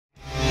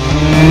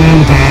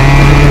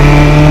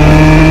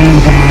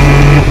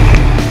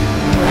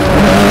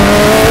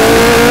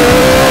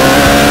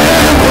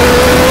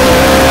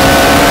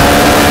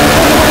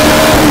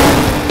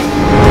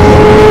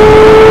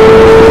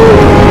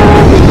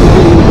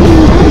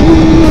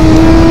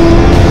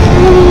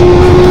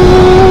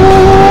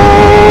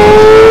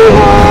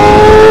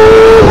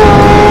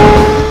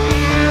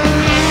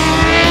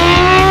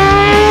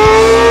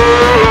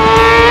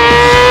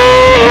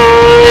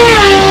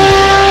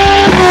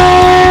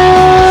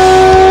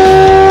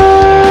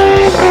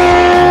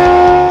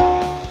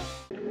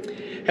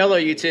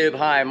YouTube.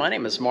 Hi, my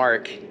name is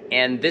Mark,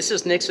 and this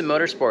is Nixon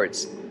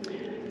Motorsports.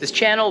 This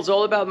channel is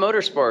all about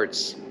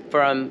motorsports,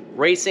 from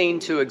racing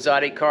to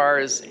exotic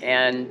cars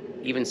and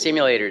even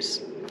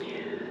simulators.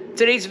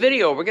 Today's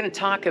video, we're going to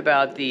talk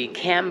about the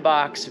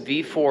Cambox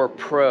V4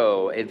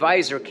 Pro, a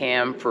visor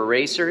cam for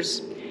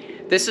racers.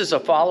 This is a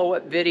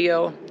follow-up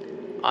video.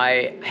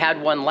 I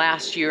had one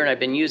last year, and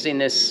I've been using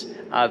this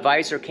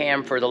visor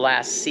cam for the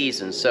last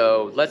season.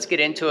 So let's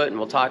get into it, and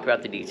we'll talk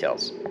about the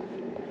details.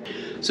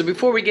 So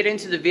before we get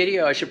into the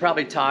video, I should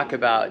probably talk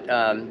about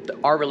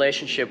our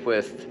relationship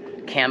with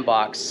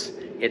Cambox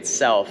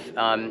itself.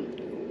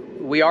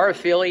 We are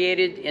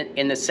affiliated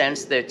in the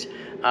sense that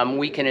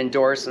we can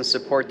endorse and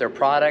support their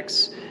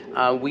products.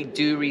 We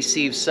do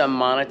receive some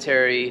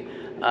monetary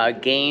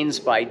gains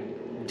by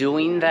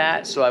doing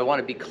that, so I want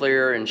to be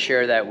clear and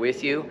share that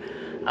with you.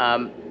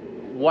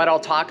 What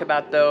I'll talk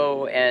about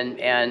though,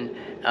 and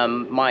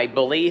my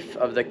belief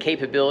of the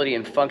capability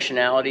and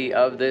functionality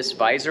of this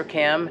visor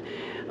cam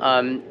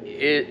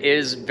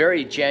is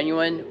very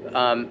genuine.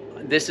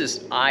 This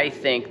is, I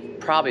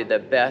think, probably the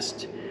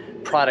best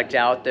product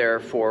out there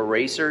for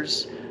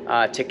racers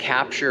to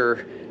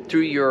capture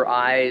through your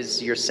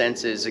eyes, your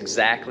senses,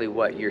 exactly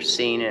what you're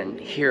seeing and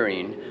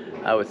hearing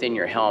within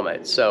your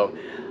helmet. So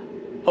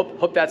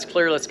hope that's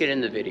clear. Let's get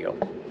into the video.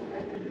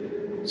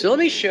 So let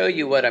me show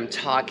you what I'm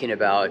talking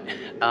about.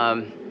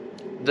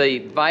 The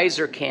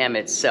visor cam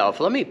itself.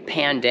 Let me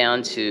pan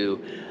down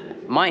to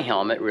my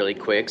helmet really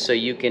quick so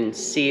you can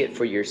see it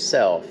for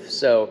yourself.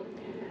 So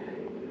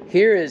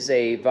here is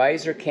a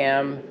visor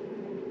cam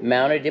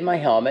mounted in my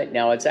helmet.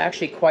 Now it's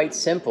actually quite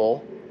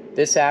simple.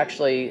 This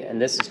actually, and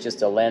this is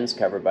just a lens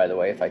cover, by the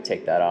way, if I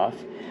take that off.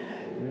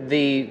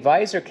 The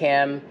visor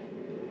cam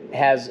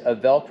has a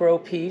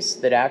Velcro piece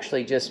that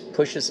actually just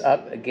pushes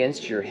up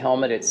against your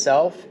helmet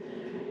itself.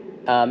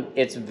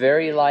 It's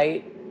very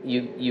light.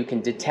 You can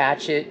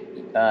detach it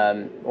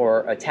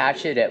or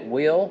attach it at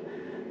will.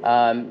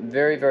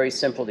 Very, very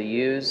simple to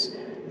use.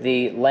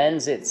 The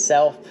lens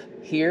itself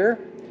here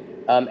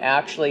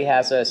actually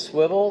has a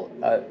swivel,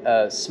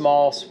 a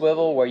small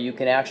swivel where you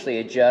can actually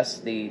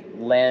adjust the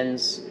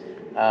lens,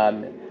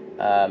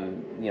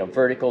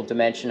 vertical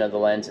dimension of the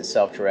lens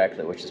itself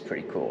directly, which is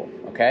pretty cool.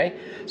 Okay,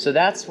 so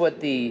that's what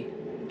the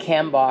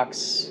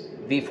Cambox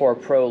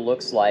V4 Pro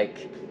looks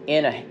like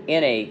in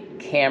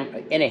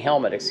a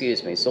helmet.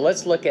 Excuse me. So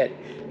let's look at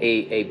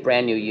a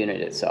brand new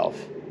unit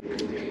itself.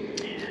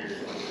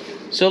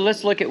 So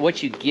let's look at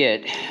what you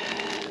get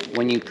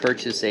when you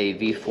purchase a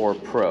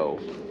V4 Pro.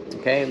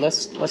 Okay,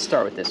 let's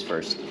start with this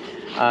first.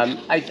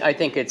 I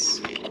think it's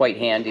quite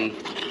handy.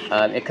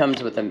 It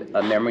comes with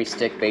a memory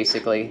stick,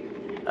 basically.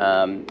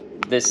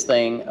 This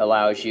thing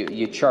allows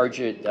you charge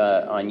it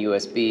on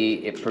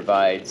USB. It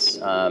provides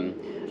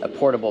a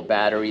portable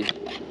battery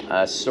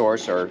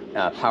source or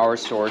power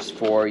source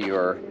for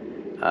your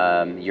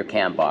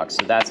Cambox.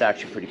 So that's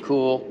actually pretty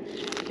cool.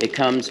 It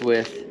comes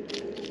with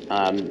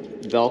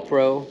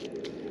Velcro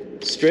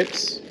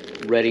strips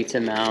ready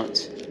to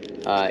mount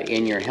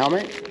in your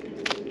helmet.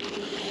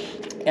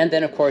 And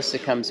then, of course,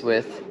 it comes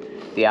with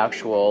the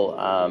actual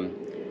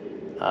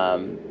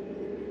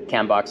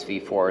Cambox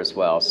V4 as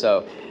well.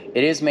 So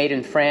it is made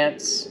in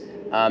France.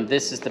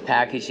 This is the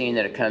packaging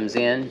that it comes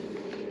in.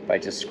 If I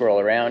just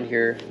scroll around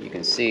here, you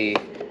can see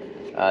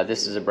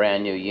this is a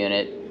brand new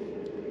unit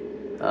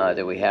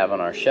that we have on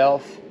our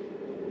shelf.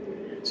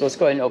 So let's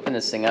go ahead and open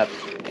this thing up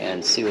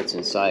and see what's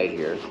inside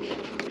here.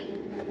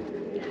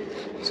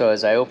 So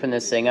as I open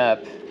this thing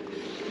up,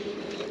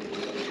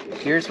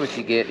 here's what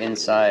you get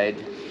inside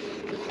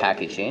the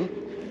packaging.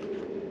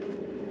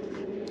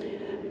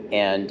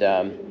 And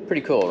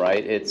pretty cool,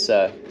 right? It's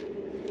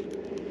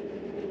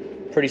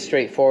pretty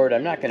straightforward.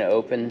 I'm not going to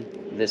open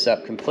this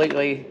up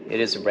completely.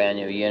 It is a brand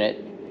new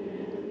unit.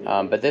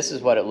 But this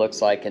is what it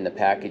looks like in the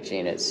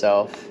packaging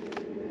itself.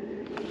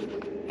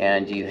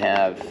 And you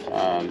have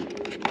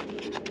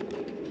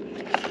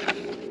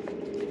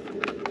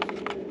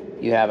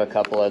a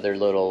couple other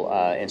little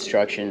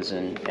instructions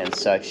and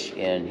such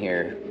in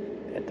here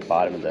at the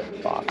bottom of the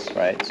box,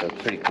 right? So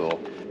pretty cool.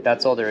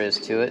 That's all there is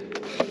to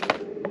it.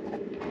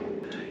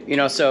 You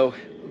know, so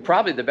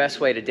probably the best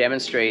way to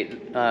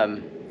demonstrate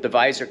the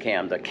visor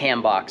cam, the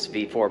Cambox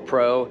V4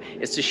 Pro,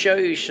 is to show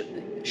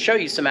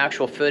you some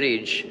actual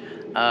footage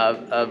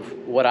of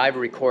what I've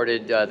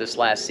recorded this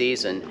last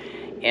season.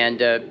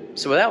 And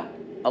so without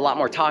a lot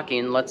more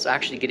talking, let's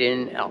actually get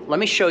in. Let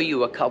me show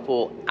you a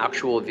couple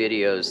actual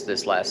videos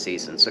this last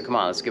season. So come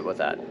on, let's get with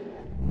that.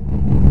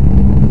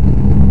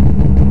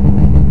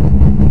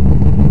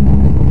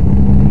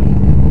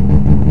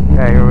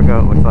 Okay, here we go,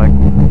 it looks like.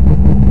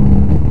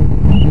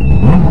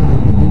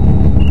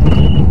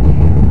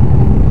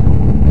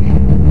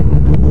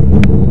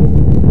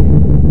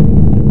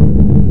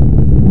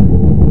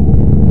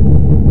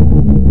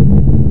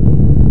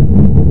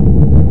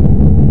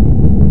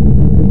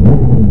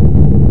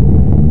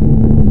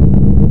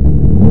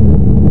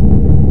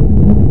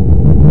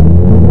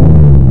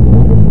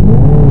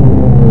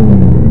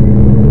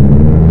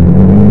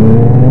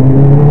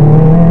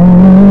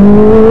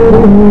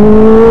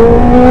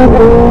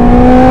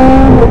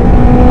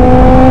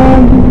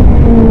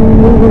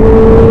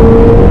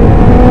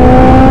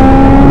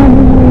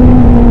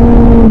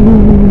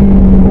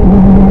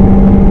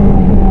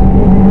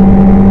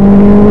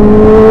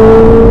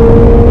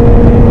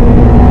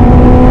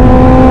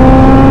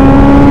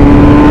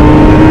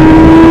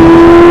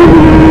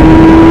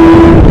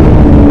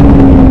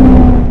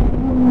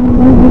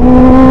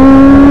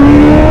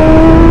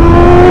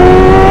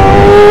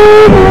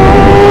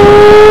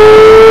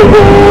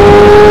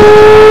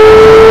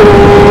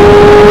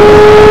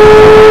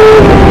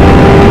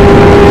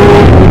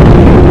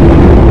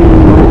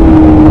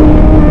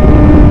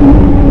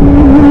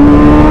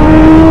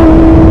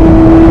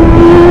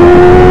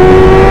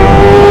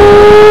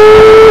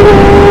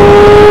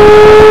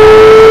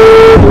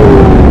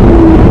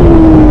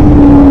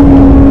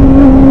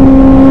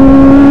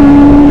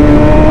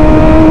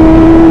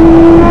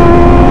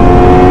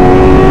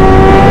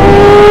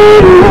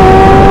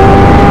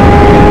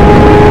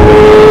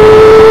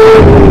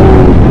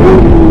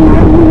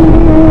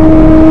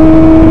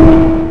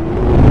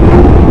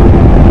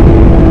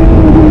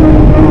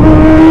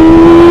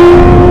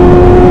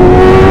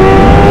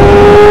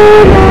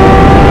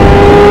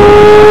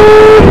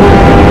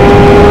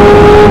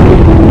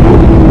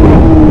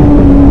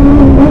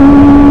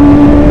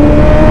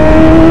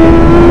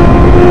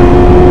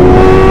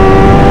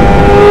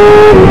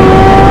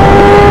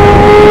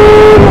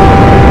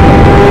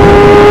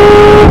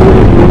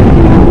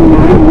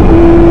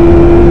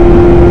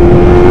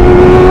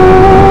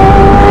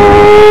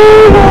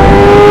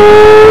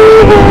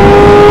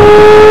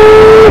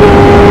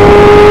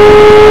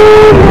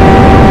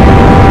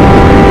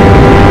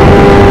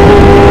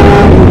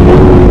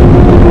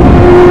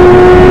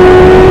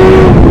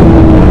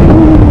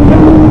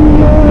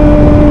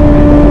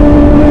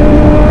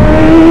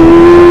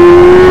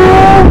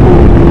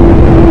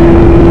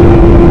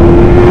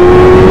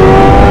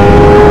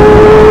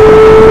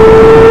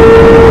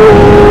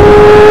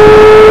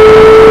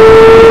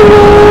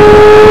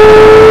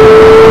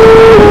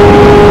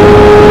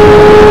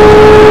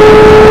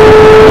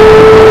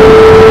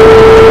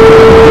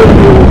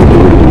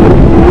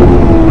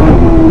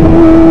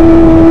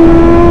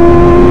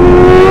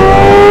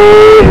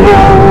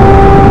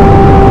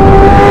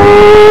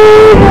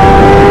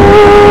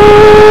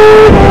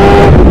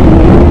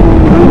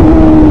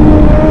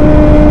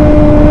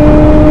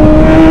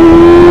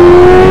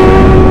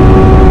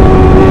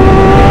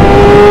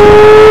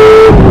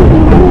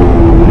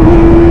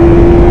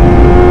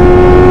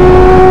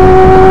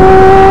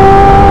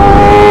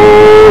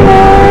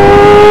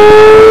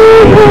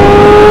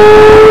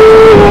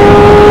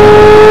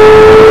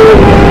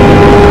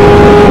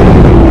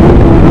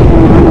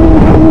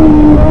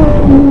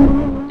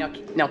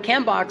 Now,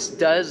 Cambox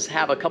does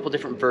have a couple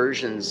different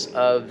versions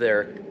of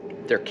their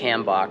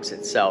Cambox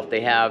itself. They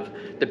have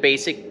the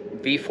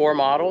basic V4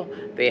 model,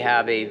 they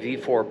have a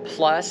V4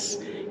 Plus,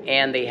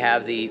 and they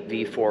have the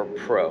V4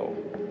 Pro.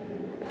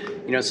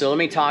 You know, so let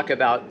me talk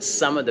about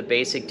some of the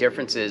basic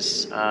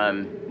differences,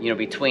 you know,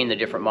 between the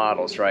different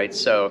models, right?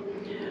 So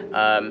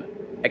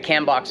a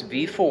Cambox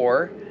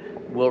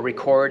V4 will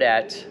record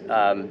at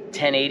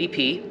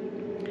 1080p,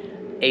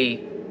 a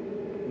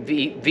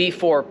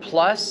V4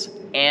 Plus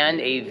and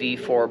a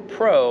V4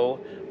 Pro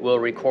will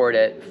record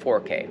at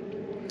 4K.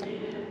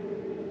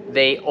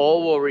 They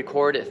all will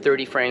record at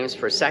 30 frames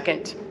per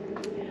second.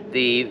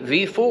 The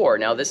V4,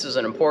 now this is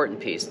an important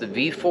piece, the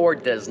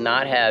V4 does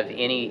not have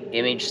any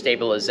image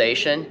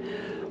stabilization,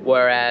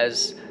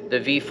 whereas the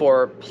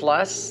V4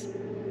 Plus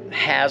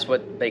has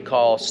what they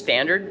call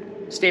standard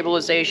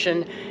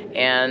stabilization,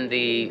 and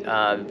the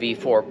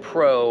V4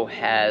 Pro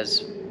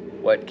has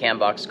what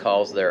Cambox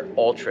calls their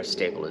ultra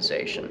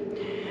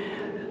stabilization.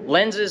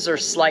 Lenses are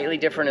slightly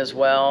different as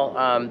well.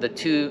 The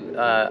two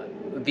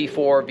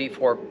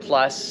V4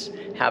 Plus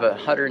have a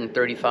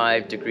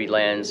 135 degree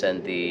lens,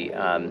 and the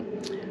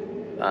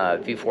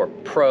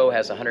V4 Pro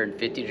has a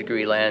 150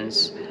 degree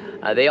lens.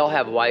 They all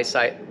have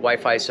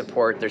Wi-Fi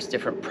support. There's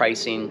different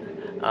pricing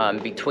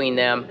between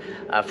them.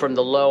 From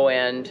the low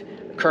end,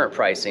 current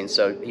pricing,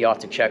 so you have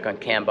to check on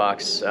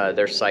Cambox,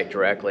 their site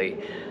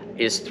directly,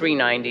 is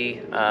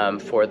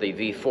 $390 for the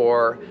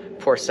V4,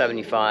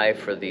 $475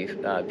 for the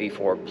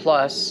V4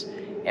 Plus,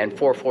 and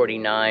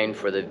 $449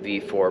 for the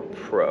V4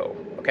 Pro,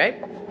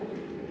 okay?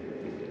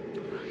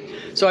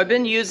 So I've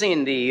been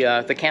using the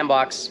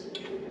Cambox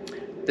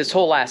this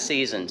whole last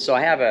season, so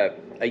I have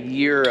a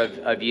year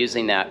of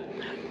using that.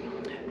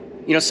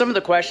 You know, some of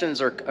the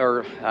questions or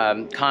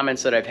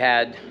comments that I've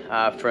had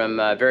from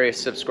various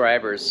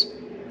subscribers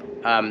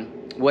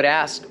would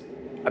ask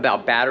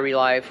about battery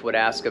life, would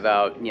ask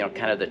about, you know,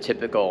 kind of the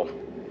typical,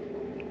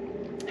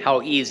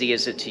 how easy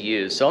is it to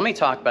use? So let me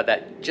talk about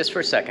that just for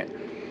a second.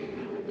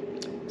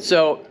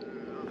 So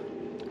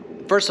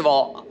first of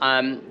all,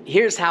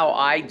 here's how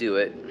I do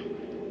it.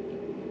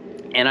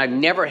 And I've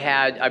never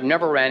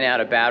ran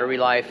out of battery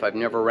life. I've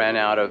never ran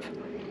out of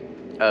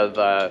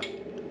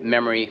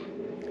memory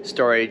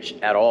storage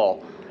at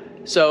all.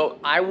 So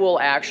I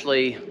will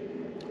actually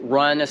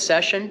run a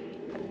session.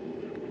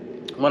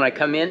 When I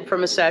come in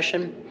from a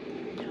session,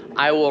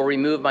 I will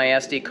remove my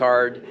SD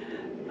card,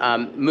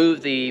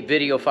 move the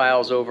video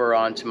files over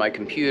onto my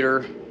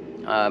computer,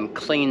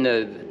 clean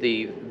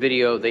the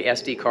video, the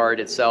SD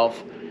card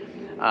itself,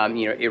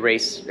 you know,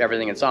 erase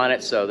everything that's on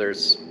it, so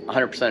there's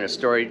 100% of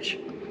storage.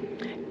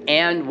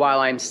 And while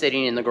I'm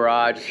sitting in the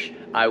garage,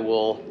 I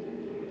will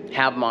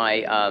have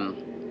my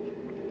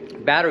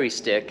battery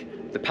stick,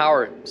 the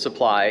power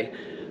supply,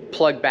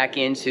 plugged back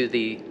into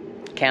the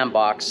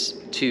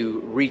Cambox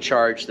to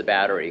recharge the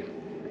battery.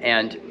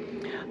 And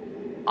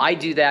I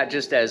do that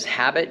just as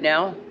habit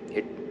now.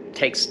 It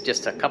takes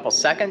just a couple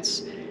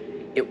seconds.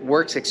 It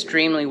works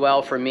extremely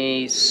well for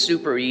me,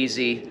 super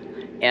easy.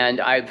 And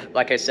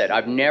like I said,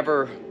 I've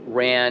never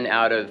ran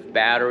out of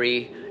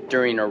battery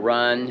during a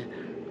run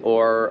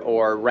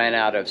or ran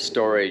out of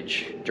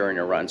storage during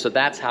a run. So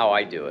that's how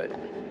I do it.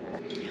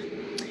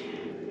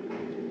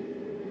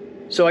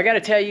 So I gotta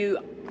tell you,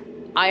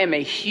 I am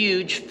a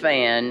huge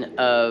fan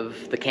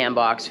of the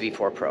Cambox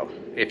V4 Pro.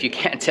 If you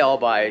can't tell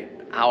by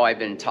how I've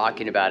been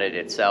talking about it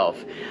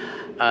itself.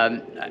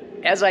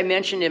 As I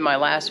mentioned in my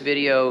last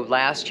video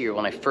last year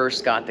when I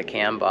first got the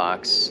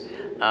Cambox,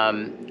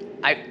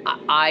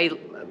 I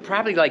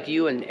probably like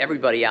you and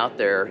everybody out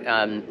there,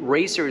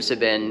 racers have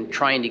been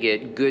trying to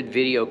get good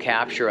video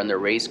capture on their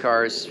race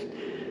cars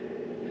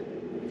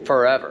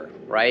forever,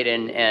 right?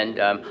 And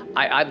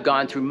I've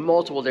gone through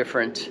multiple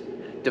different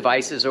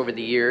devices over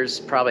the years,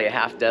 probably a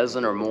half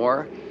dozen or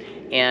more,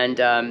 and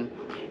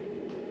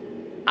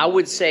I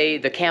would say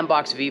the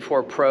Cambox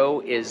V4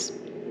 Pro is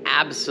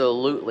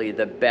absolutely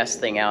the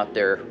best thing out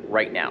there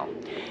right now.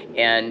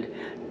 And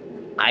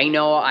I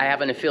know I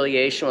have an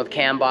affiliation with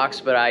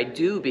Cambox, but I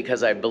do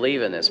because I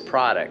believe in this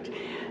product.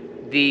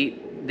 The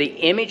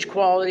image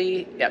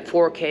quality at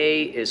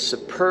 4K is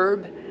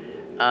superb.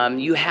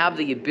 You have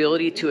the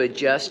ability to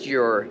adjust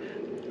your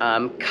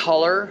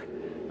color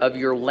of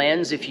your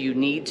lens if you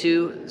need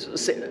to.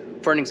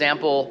 For an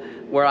example,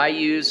 where I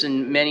use,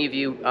 and many of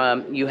you,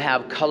 you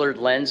have colored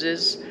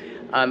lenses,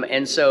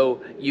 and so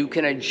you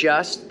can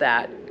adjust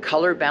that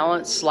color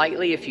balance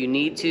slightly if you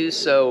need to,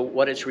 so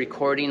what it's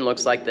recording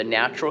looks like the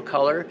natural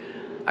color.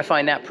 I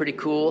find that pretty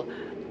cool.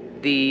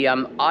 The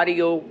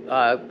audio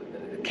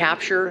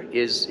capture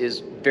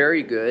is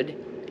very good,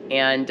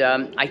 and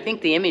I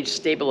think the image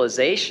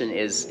stabilization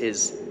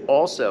is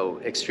also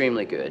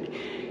extremely good.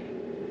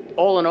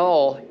 All in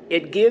all,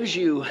 it gives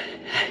you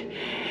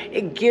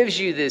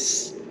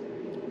this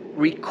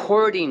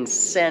recording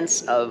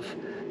sense of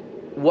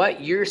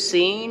what you're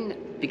seeing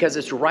because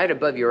it's right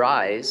above your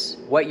eyes,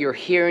 what you're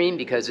hearing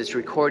because it's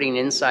recording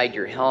inside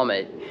your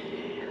helmet.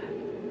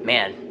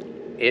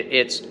 Man,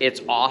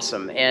 it's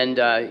awesome.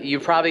 And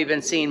you've probably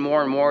been seeing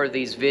more and more of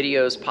these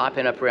videos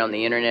popping up around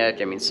the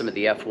internet. I mean, some of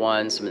the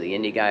F1, some of the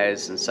Indy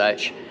guys and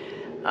such.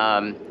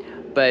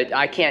 But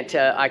I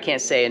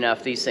can't say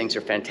enough. These things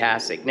are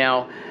fantastic.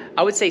 Now,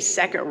 I would say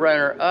second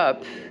runner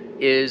up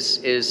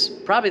is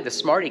probably the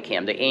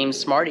SmartyCam, the AIM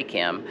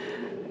SmartyCam.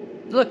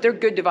 Look, they're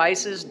good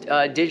devices.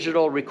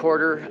 Digital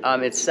recorder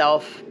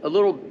itself, a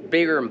little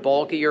bigger and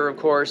bulkier, of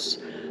course.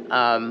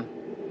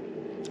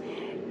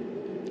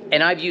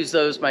 And I've used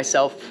those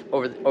myself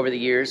over the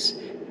years.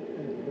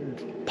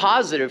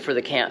 Positive for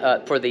the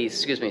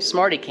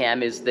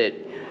SmartyCam is that,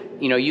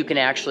 you know, you can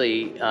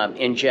actually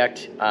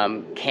inject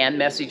cam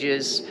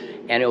messages,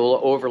 and it will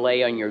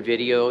overlay on your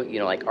video, you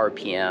know, like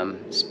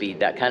RPM,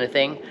 speed, that kind of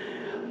thing.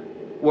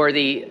 Where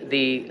the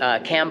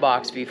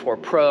Cambox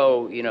V4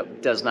 Pro, you know,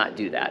 does not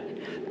do that.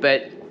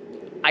 But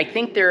I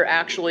think they're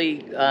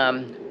actually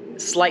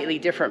slightly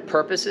different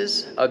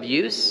purposes of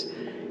use,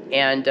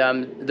 and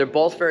they're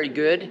both very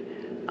good.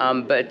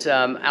 But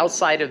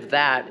outside of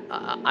that,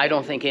 I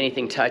don't think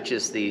anything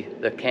touches the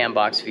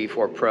Cambox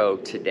V4 Pro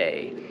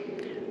today.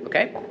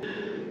 Okay?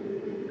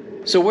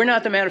 So we're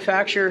not the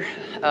manufacturer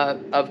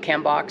of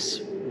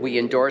Cambox. We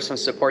endorse and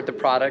support the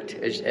product,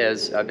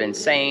 as I've been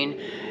saying.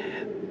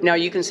 Now,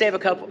 you can save a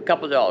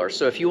couple dollars.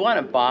 So if you want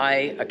to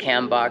buy a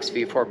Cambox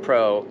V4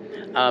 Pro,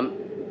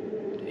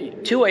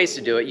 two ways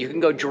to do it. You can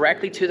go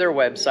directly to their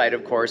website,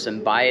 of course,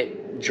 and buy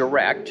it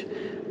direct.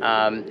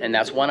 And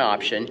that's one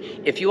option.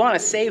 If you want to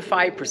save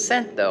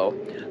 5%, though,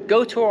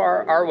 go to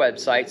our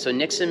website, so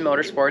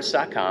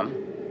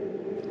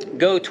nixonmotorsports.com.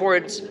 Go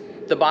towards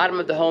the bottom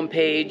of the home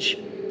page,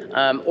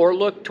 or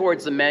look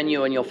towards the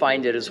menu, and you'll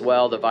find it as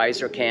well, the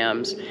Visor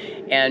cams.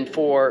 And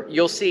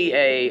you'll see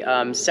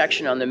a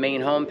section on the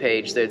main home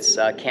page that's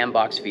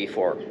Cambox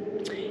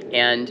V4.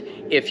 And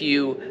if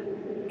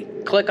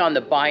you click on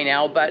the Buy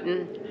Now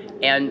button,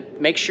 and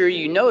make sure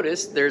you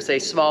notice there's a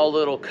small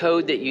little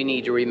code that you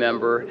need to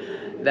remember.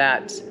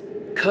 That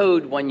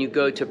code, when you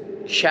go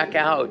to check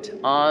out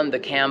on the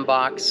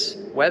Cambox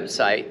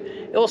website,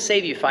 it will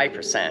save you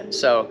 5%.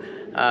 So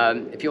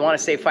if you want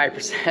to save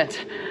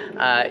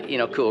 5%, you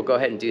know, cool, go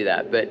ahead and do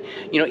that. But,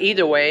 you know,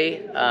 either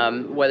way,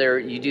 whether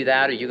you do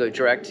that or you go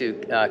direct to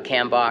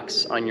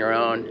Cambox on your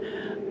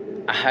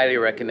own, I highly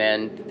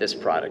recommend this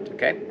product,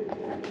 okay?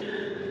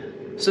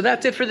 So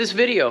that's it for this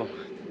video.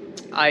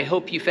 I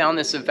hope you found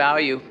this of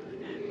value.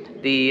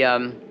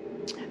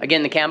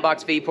 Again, the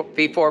Cambox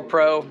V4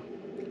 Pro,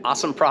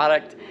 awesome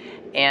product.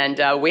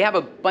 And we have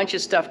a bunch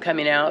of stuff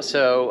coming out,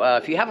 so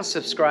if you haven't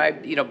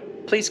subscribed, you know,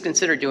 please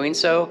consider doing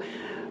so.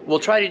 We'll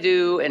try to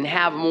do and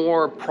have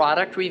more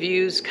product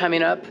reviews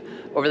coming up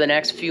over the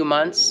next few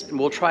months, and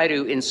we'll try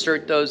to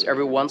insert those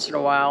every once in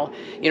a while.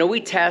 You know, we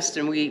test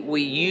and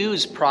we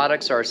use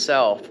products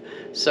ourselves,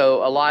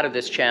 so a lot of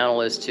this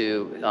channel is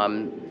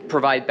to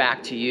provide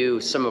back to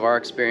you some of our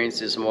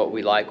experiences and what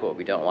we like, what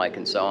we don't like,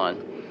 and so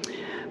on.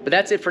 But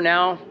that's it for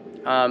now.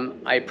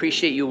 I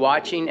appreciate you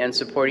watching and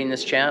supporting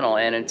this channel,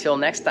 and until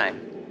next time,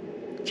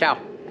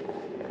 ciao.